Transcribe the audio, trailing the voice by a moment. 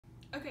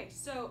Okay,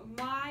 so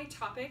my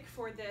topic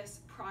for this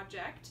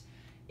project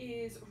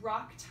is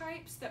rock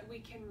types that we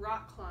can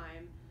rock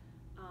climb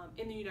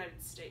in the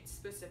United States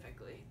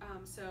specifically.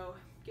 So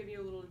give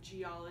you a little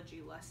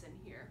geology lesson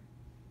here.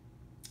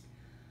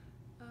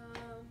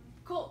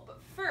 Cool, but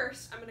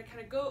first I'm going to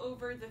kind of go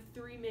over the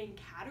three main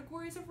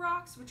categories of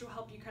rocks, which will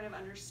help you kind of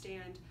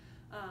understand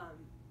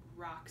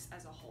rocks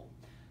as a whole.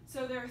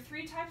 So there are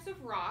three types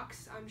of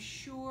rocks. I'm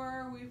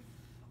sure we've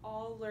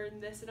all learned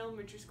this in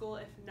elementary school.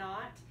 If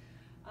not,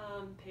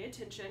 pay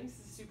attention, this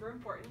is super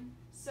important.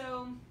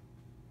 So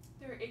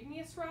there are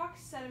igneous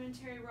rocks,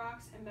 sedimentary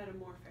rocks, and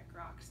metamorphic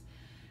rocks.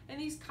 And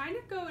these kind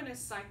of go in a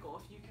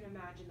cycle, if you can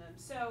imagine them.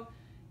 So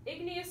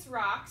igneous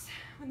rocks,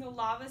 when the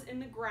lava's in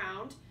the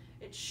ground,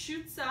 it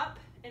shoots up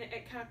and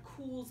it kind of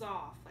cools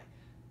off, like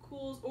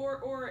cools,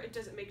 or it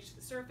doesn't make it to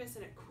the surface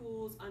and it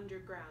cools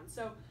underground.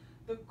 So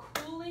the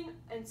cooling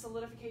and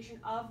solidification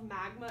of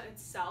magma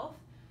itself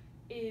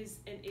is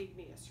an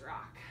igneous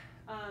rock.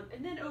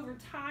 And then over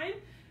time,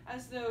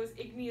 as those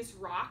igneous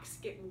rocks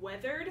get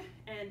weathered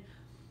and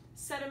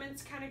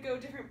sediments kind of go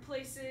different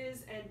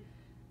places, and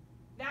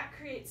that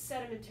creates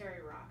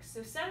sedimentary rocks.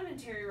 So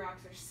sedimentary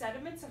rocks are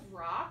sediments of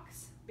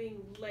rocks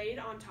being laid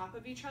on top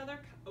of each other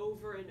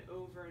over and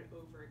over and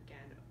over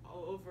again,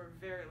 over a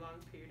very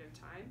long period of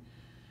time.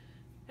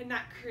 And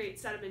that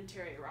creates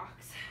sedimentary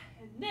rocks.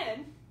 And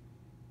then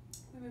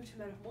we move to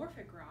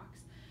metamorphic rocks.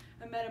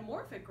 And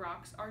metamorphic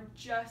rocks are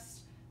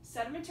just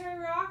sedimentary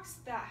rocks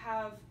that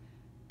have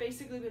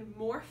basically been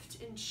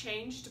morphed and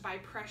changed by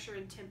pressure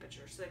and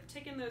temperature. So they've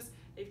taken those,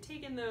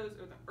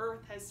 or the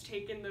earth has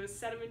taken those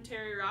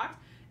sedimentary rocks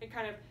and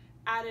kind of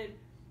added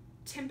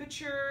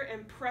temperature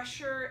and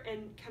pressure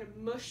and kind of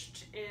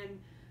mushed and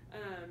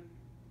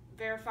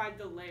verified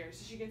the layers.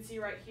 As you can see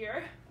right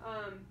here,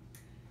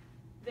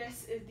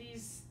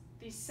 these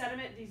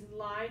these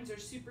lines are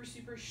super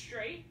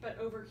straight, but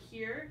over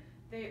here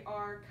they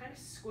are kind of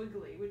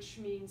squiggly,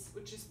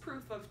 which is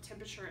proof of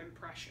temperature and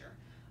pressure.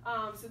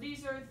 So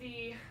these are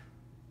the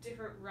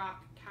different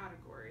rock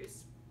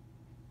categories.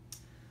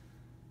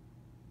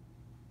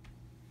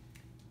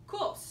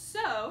 Cool,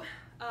 so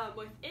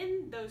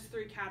within those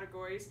three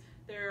categories,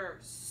 there are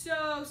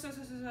so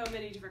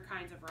many different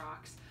kinds of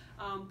rocks.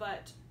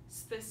 But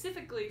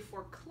specifically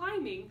for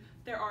climbing,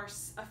 there are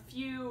a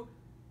few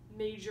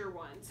major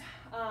ones.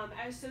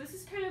 So this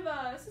is kind of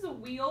a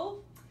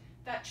wheel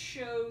that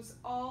shows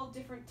all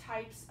different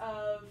types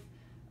of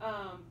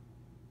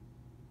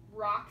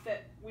rock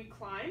that we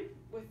climb,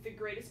 with the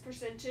greatest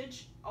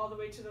percentage all the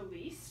way to the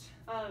least.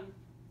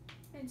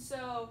 And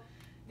so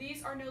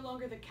these are no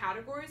longer the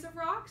categories of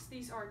rocks,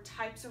 these are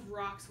types of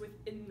rocks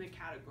within the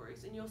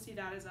categories, and you'll see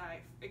that as I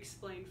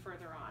explain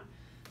further on.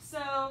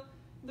 So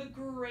the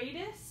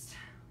greatest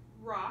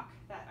rock,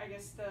 that I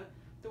guess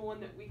the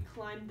one that we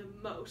climb the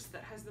most,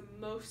 that has the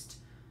most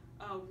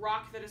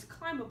rock that is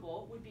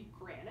climbable, would be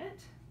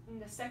granite.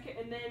 And the second,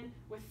 and then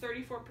with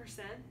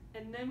 34%,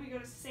 and then we go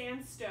to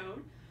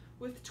sandstone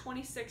with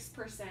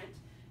 26%,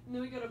 and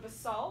then we go to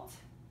basalt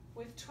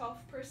with 12%,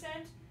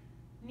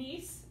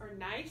 gneiss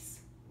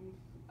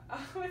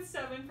with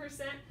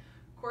 7%,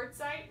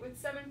 quartzite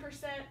with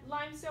 7%,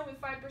 limestone with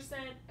 5%,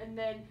 and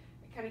then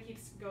it kind of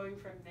keeps going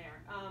from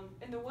there.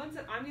 And the ones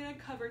that I'm going to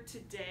cover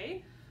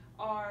today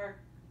are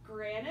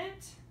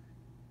granite,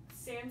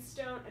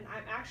 sandstone, and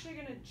I'm actually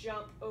going to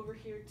jump over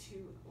here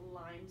to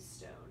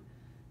limestone.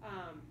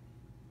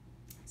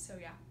 So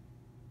yeah.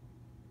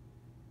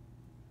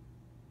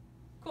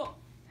 Cool.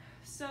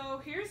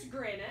 So here's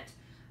granite.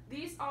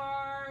 These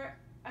are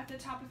at the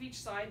top of each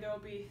slide. There will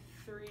be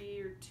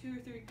two or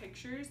three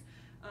pictures,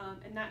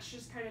 and that's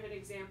just kind of an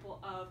example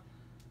of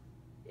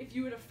if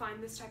you were to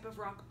find this type of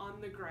rock on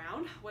the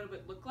ground, what it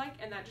would look like.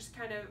 And that just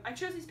kind of, I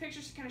chose these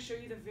pictures to kind of show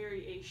you the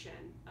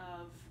variation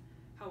of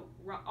how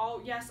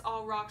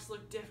all rocks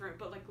look different,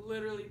 but like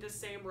literally the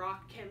same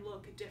rock can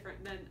look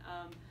different than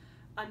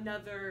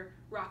another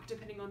rock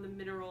depending on the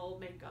mineral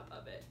makeup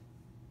of it.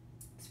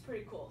 It's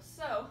pretty cool.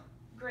 So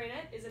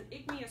granite is an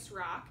igneous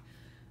rock,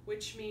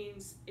 which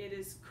means it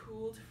is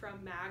cooled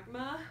from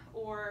magma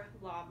or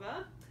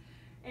lava,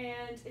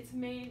 and it's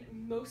made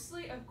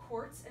mostly of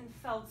quartz and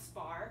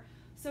feldspar.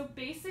 So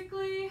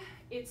basically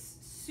it's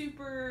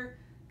super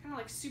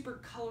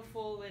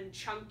colorful and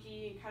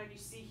chunky, and kind of, you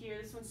see here,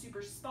 this one's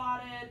super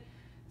spotted,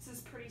 this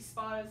is pretty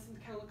spotted, this one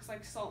kind of looks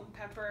like salt and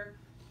pepper.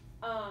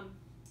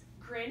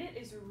 Granite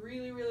is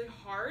really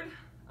hard.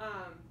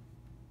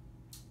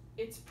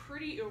 It's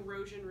pretty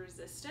erosion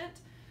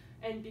resistant,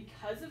 and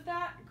because of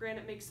that,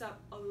 granite makes up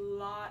a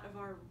lot of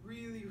our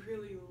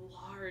really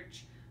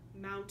large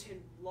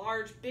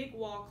big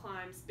wall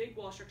climbs, big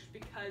wall structures,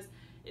 because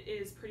it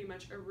is pretty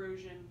much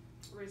erosion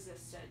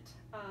resistant.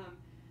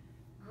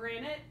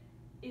 Granite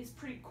is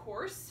pretty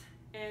coarse,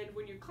 and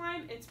when you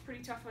climb, it's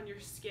pretty tough on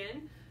your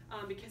skin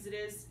because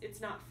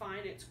it's not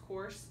fine, it's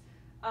coarse.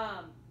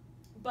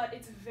 But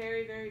it's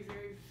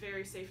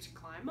very safe to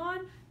climb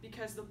on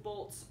because the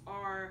bolts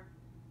are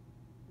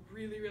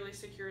really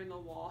secure in the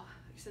wall,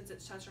 since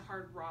it's such a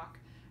hard rock,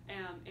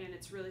 and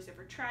it's really safe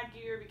for trad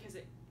gear because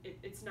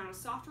it's not a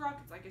soft rock.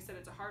 It's like I said,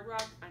 it's a hard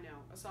rock. I know,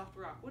 a soft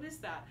rock. What is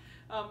that?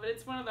 But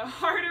it's one of the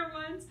harder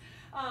ones.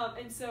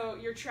 And so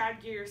your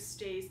trad gear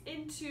stays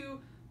into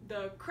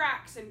the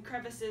cracks and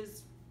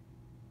crevices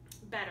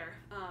better.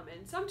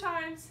 And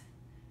sometimes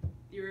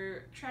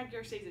your trad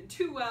gear stays in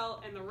too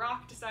well and the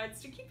rock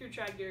decides to keep your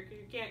trad gear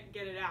because you can't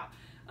get it out.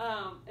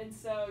 And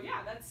so,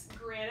 yeah, that's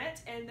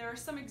granite. And there are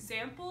some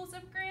examples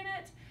of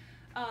granite.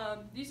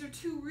 These are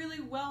two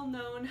really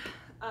well-known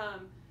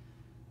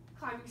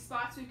climbing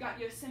spots. We've got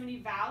Yosemite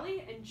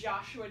Valley and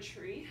Joshua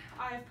Tree.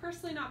 I have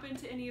personally not been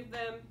to any of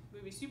them. It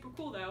would be super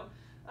cool though.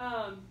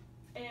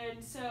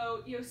 And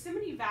so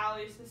Yosemite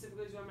Valley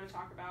specifically is what I'm going to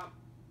talk about.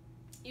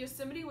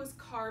 Yosemite was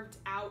carved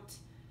out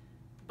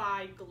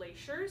by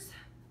glaciers.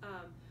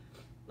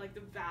 Like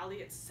the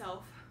valley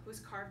itself was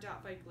carved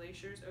out by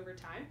glaciers over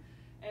time.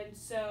 And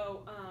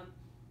so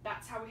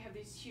that's how we have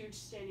these huge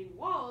standing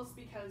walls,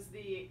 because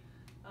the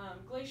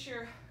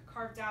glacier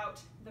carved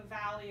out the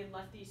valley and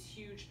left these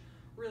huge,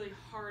 really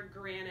hard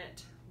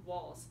granite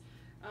walls,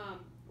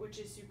 which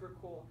is super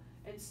cool.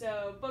 And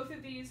so both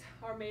of these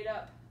are made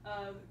up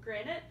of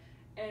granite,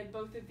 and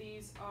both of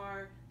these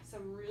are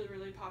some really,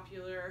 really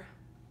popular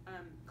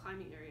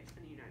climbing areas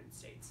in the United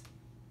States.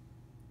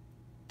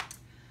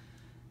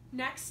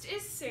 Next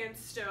is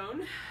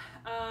sandstone.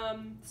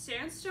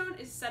 Sandstone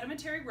is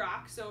sedimentary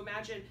rock, so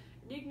imagine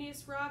an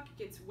igneous rock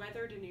gets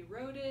weathered and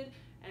eroded,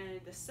 and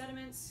the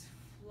sediments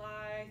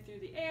fly through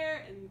the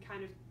air and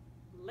kind of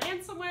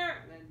land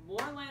somewhere, and then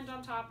more land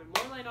on top and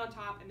more land on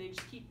top, and they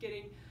just keep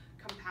getting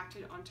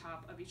compacted on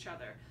top of each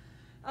other.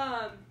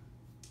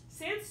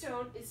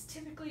 Sandstone is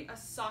typically a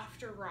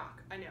softer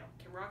rock. I know,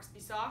 can rocks be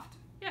soft?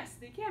 Yes,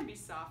 they can be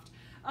soft.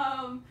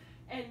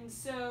 And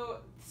so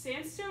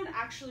sandstone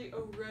actually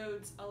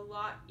erodes a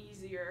lot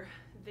easier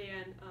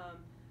than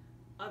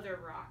other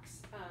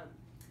rocks.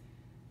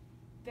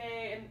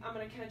 And I'm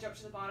going to kind of jump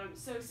to the bottom.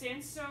 So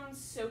sandstones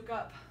soak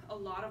up a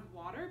lot of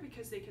water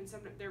because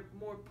they're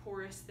more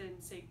porous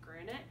than, say,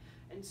 granite.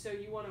 And so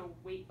you want to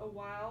wait a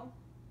while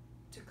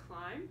to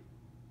climb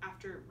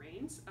after it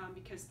rains,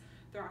 because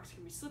the rocks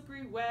can be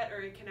slippery, wet,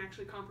 or it can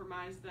actually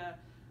compromise the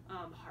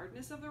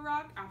hardness of the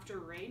rock after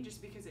rain,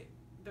 just because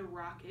the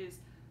rock is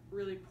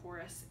really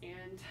porous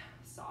and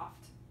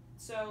soft.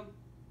 So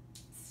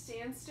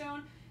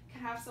sandstone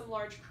can have some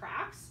large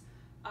cracks.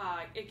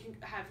 It can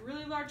have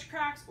really large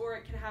cracks, or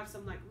it can have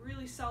some like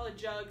really solid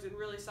jugs and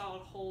really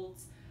solid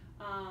holds.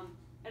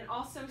 And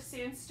also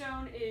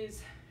sandstone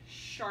is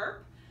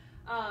sharp,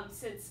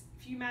 since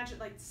if you imagine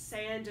like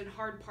sand and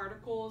hard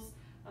particles,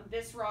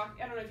 this rock,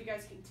 I don't know if you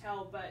guys can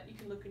tell, but you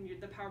can look in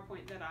the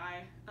PowerPoint that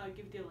I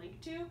give the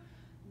link to.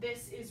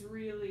 This is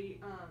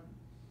really,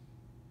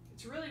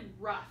 it's really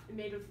rough and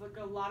made with like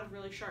a lot of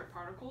really sharp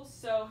particles.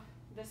 So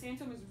the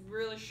sandstone is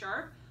really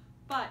sharp,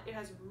 but it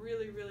has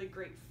really, really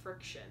great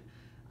friction.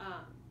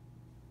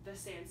 The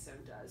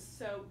sandstone does.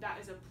 So that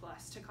is a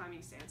plus to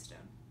climbing sandstone.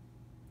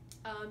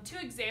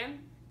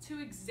 Two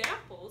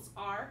examples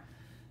are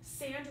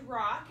Sand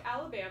Rock,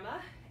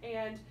 Alabama,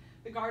 and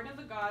the Garden of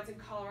the Gods in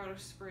Colorado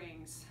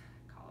Springs,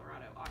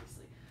 Colorado,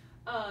 obviously.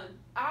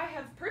 I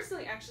have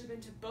personally actually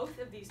been to both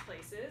of these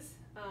places.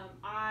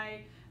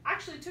 I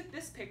actually took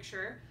this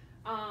picture,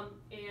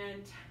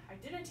 and I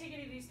didn't take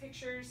any of these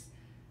pictures.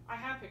 I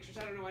have pictures,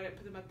 I don't know why I didn't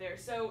put them up there.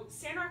 So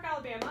Sand Rock,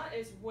 Alabama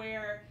is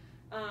where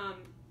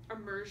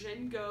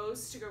Immersion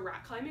goes to go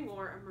rock climbing,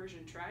 or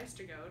Immersion tries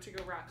to go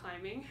rock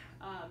climbing.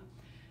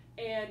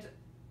 And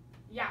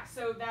yeah,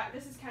 so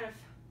this is kind of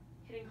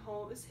hitting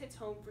home. This hits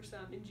home for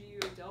some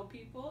NGU Adele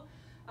people.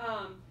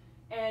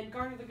 And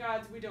Garden of the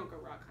Gods, we don't go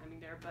rock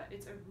climbing there, but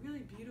it's a really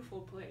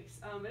beautiful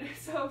place. And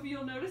so if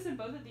you'll notice in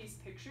both of these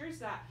pictures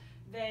that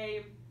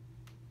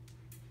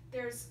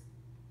they're just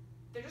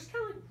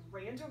kind of like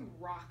random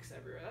rocks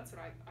everywhere. That's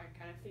what I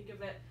kind of think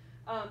of it.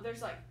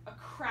 There's like a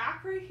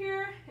crack right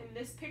here in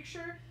this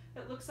picture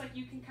that looks like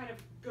you can kind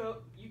of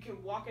you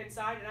can walk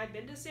inside, and I've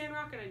been to Sand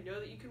Rock and I know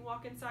that you can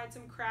walk inside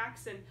some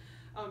cracks and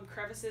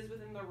crevices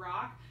within the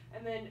rock,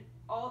 and then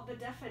all the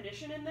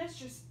definition in this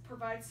just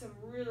provides some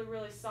really,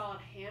 really solid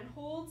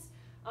handholds,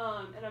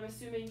 and I'm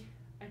assuming,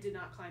 I did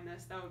not climb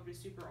this, that would be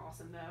super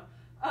awesome though,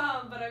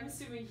 but I'm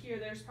assuming here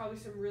there's probably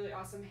some really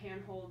awesome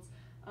handholds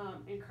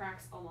and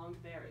cracks along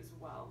there as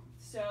well.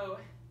 So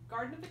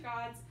Garden of the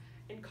Gods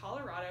in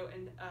Colorado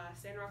and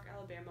Sand Rock,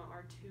 Alabama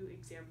are two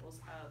examples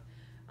of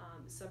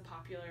some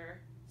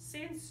popular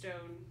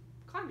sandstone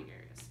climbing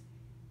areas.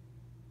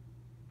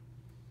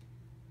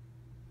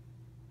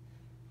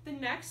 The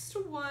next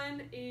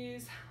one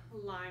is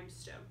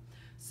limestone.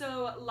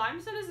 So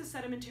limestone is a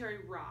sedimentary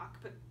rock,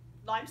 but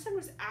limestone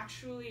is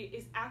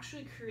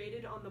actually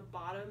created on the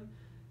bottom,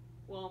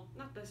 well,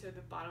 not necessarily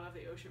the bottom of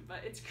the ocean,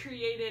 but it's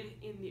created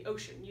in the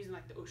ocean using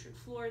like the ocean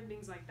floor and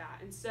things like that.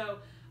 And so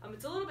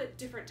it's a little bit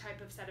different type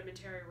of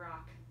sedimentary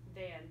rock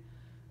than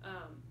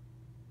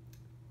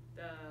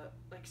the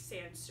like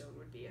sandstone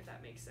would be, if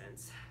that makes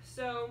sense.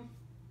 So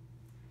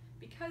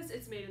because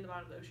it's made in the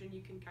bottom of the ocean,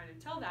 you can kind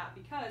of tell that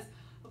because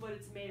of what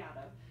it's made out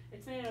of.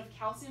 It's made out of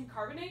calcium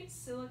carbonate,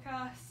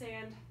 silica,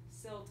 sand,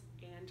 silt,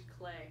 and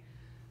clay.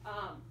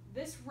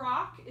 This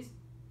rock is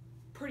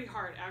pretty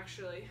hard,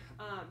 actually.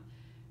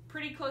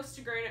 Pretty close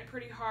to granite,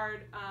 pretty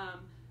hard,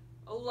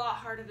 a lot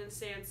harder than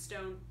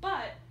sandstone,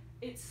 but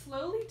it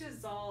slowly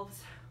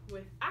dissolves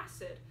with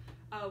acid,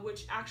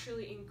 which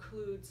actually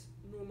includes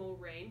normal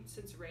rain.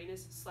 Since rain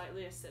is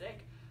slightly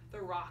acidic,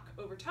 the rock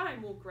over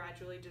time will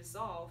gradually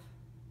dissolve.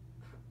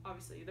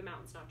 Obviously, the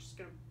mountain's not just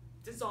going to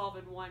dissolve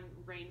in one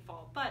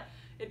rainfall, but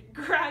it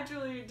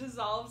gradually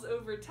dissolves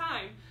over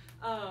time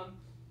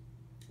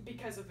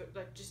because of it,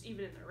 like just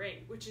even in the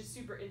rain, which is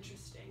super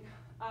interesting.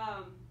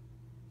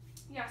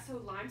 Yeah,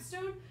 so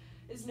limestone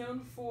is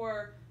known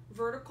for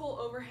vertical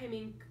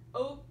overhanging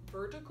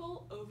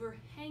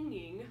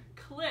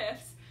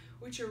cliffs,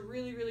 which are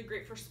really, really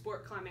great for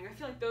sport climbing. I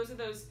feel like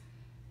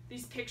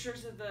these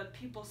pictures of the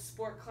people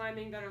sport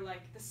climbing that are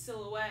like the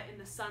silhouette and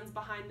the sun's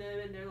behind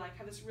them and they're like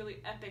have this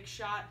really epic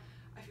shot.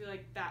 I feel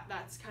like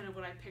that's kind of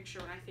what I picture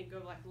when I think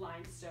of like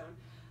limestone.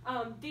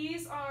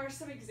 These are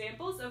some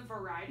examples of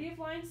variety of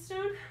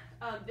limestone.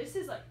 This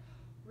is like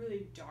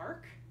really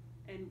dark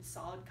and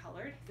solid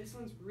colored. This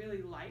one's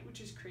really light,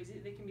 which is crazy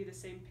that they can be the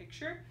same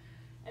picture.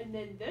 And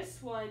then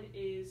this one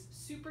is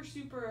super,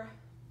 super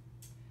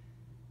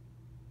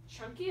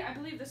chunky. I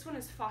believe this one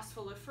is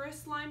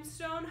phospholiferous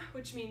limestone,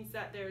 which means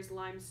that there's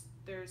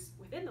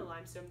within the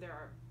limestone there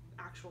are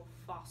actual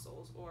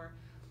fossils or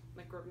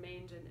like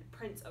remains and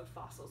prints of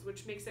fossils,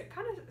 which makes it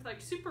kind of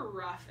like super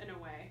rough in a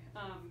way.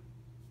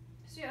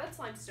 So yeah, that's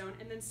limestone.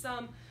 And then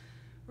some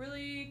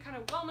really kind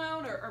of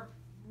well-known or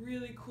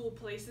really cool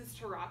places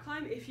to rock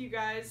climb if you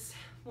guys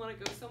want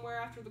to go somewhere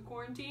after the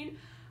quarantine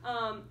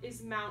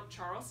is Mount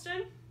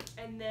Charleston.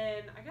 And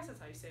then I guess that's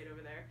how you say it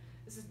over there.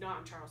 This is not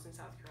in Charleston,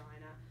 South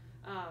Carolina.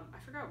 I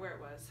forgot where it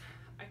was.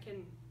 I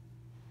can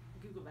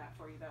Google that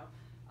for you though.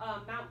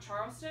 Mount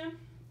Charleston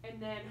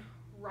and then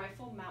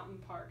Rifle Mountain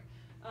Park.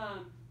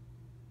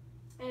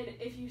 And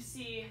if you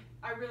see,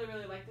 I really,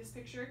 really like this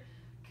picture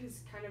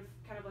because kind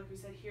of like we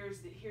said, here's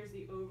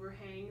the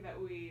overhang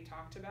that we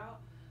talked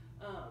about.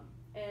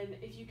 And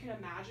if you can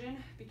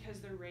imagine,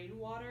 because the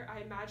rainwater, I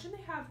imagine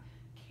they have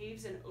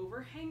caves and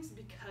overhangs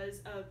because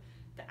of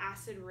the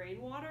acid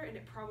rainwater, and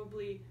it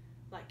probably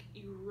like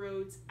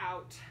erodes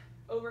out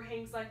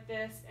overhangs like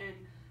this and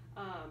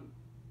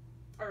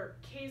or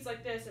caves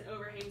like this and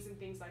overhangs and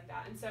things like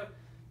that. And so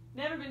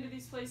never been to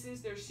these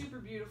places. They're super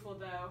beautiful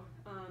though.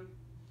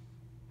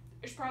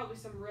 There's probably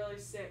some really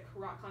sick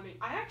rock climbing.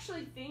 I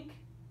actually think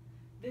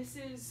this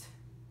is,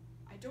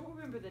 I don't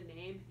remember the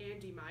name,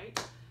 Andy might,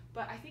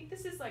 but I think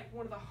this is like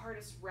one of the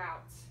hardest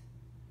routes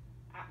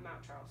at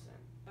Mount Charleston,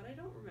 but I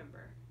don't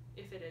remember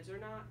if it is or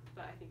not,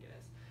 but I think it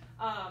is.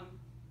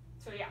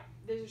 So yeah,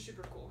 this is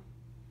super cool.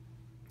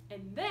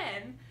 And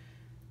then,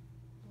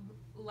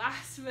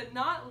 last but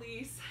not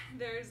least,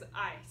 there's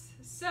ice.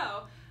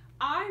 So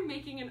I'm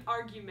making an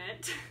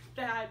argument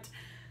that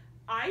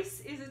ice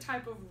is a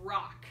type of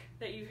rock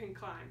that you can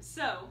climb.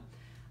 So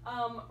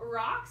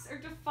rocks are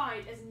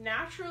defined as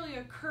naturally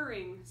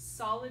occurring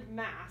solid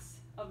mass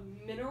of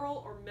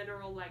mineral or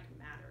mineral-like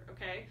matter,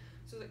 okay?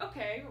 So like,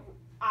 okay,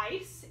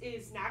 ice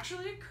is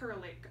naturally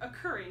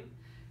occurring,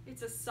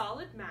 it's a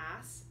solid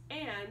mass,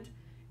 and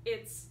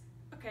it's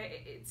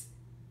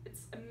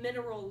a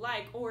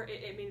mineral-like, or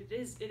it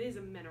is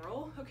a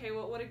mineral. Okay,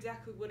 well, what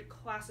exactly would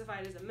classify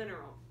it as a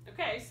mineral?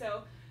 Okay,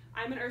 so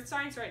I'm in earth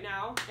science right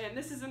now, and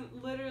this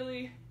isn't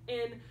literally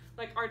in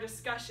like our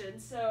discussion.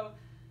 So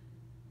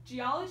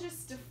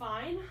geologists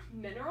define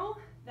mineral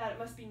that it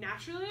must be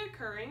naturally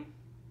occurring,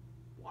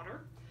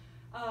 water,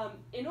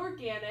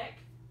 inorganic,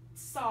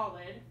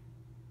 solid,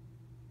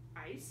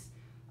 ice,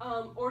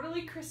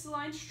 orderly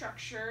crystalline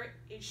structure,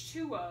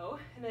 H2O,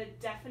 and a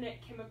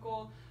definite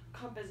chemical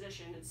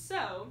composition. And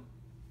so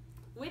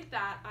with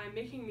that, I'm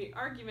making the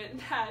argument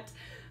that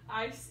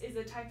ice is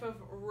a type of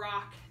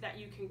rock that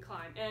you can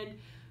climb. And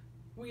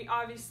we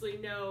obviously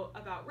know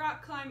about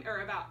rock climbing,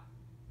 or about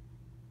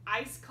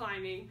ice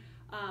climbing,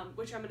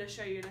 which I'm going to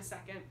show you in a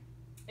second.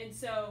 And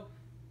so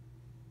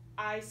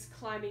ice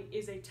climbing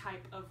is a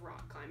type of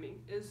rock climbing,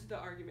 is the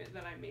argument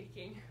that I'm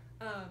making.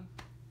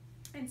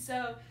 And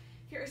so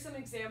here are some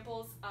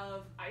examples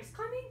of ice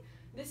climbing.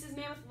 This is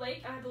Mammoth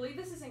Lake, and I believe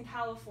this is in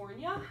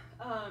California.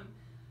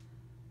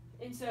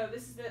 And so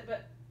this is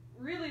but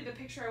really the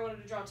picture I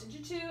wanted to draw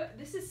attention to,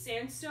 this is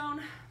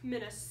Sandstone,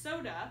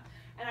 Minnesota,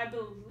 and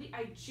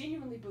I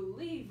genuinely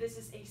believe this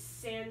is a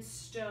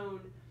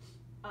sandstone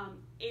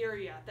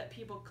area that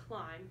people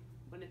climb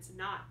when it's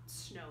not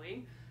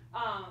snowing.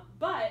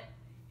 But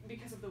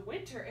because of the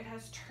winter, it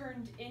has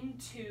turned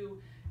into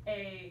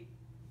a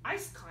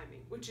ice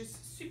climbing, which is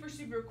super,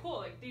 super cool.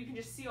 Like you can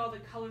just see all the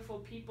colorful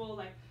people,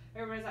 like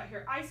everybody's out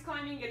here ice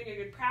climbing, getting a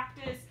good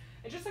practice.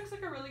 It just looks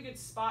like a really good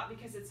spot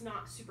because it's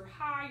not super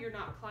high. You're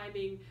not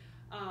climbing,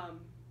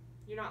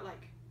 you're not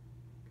like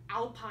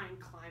alpine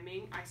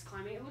climbing, ice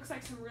climbing. It looks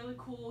like some really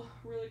cool,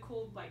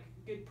 like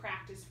good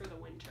practice for the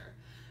winter.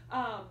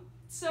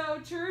 So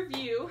to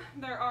review,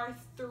 there are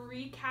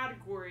 3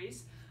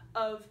 categories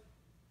of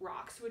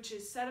rocks, which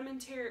is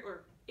sedimentary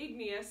or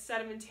igneous,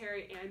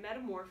 sedimentary, and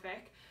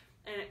metamorphic,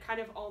 and it kind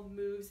of all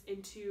moves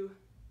into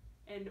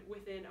and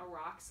within a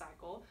rock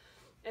cycle.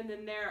 And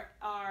then there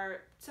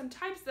are some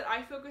types that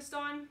I focused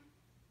on,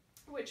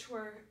 which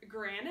were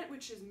granite,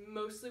 which is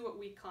mostly what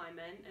we climb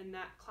on, and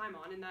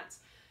that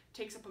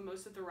takes up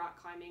most of the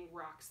rock climbing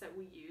rocks that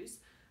we use,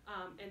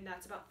 and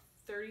that's about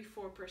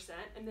 34%.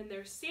 And then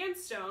there's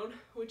sandstone,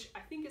 which I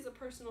think is a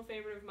personal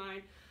favorite of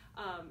mine,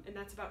 and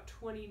that's about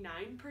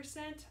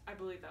 29%. I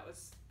believe that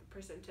was the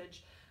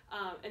percentage,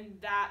 and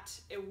that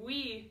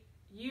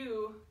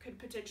you could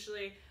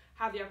potentially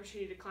have the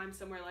opportunity to climb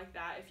somewhere like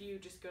that if you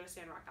just go to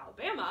Sand Rock,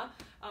 Alabama,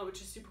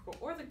 which is super cool,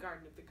 or the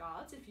Garden of the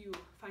Gods if you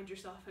find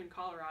yourself in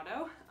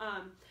Colorado.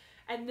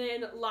 And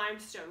then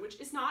limestone, which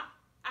is not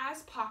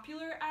as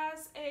popular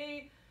as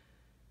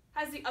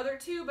the other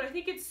two, but I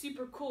think it's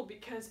super cool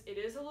because it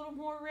is a little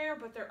more rare,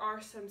 but there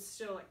are some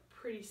still like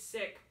pretty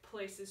sick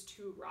places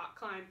to rock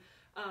climb,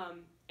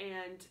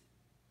 and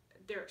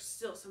there are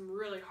still some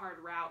really hard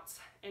routes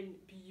and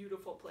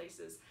beautiful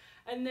places.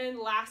 And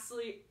then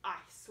lastly,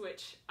 ice,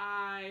 which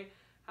I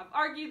have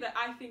argued that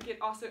I think it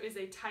also is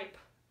a type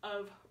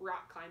of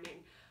rock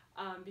climbing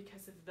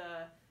because of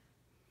the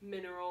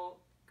mineral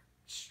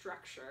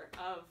structure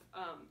of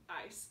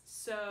ice.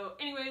 So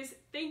anyways,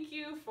 thank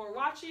you for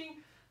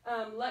watching.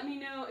 Let me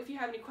know if you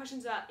have any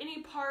questions about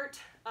any part.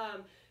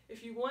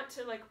 If you want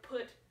to like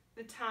put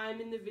the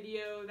time in the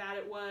video that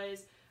it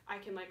was, I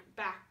can like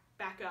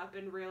back up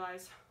and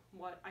realize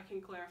what I can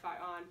clarify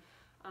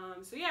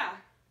on. So yeah,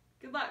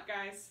 good luck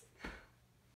guys.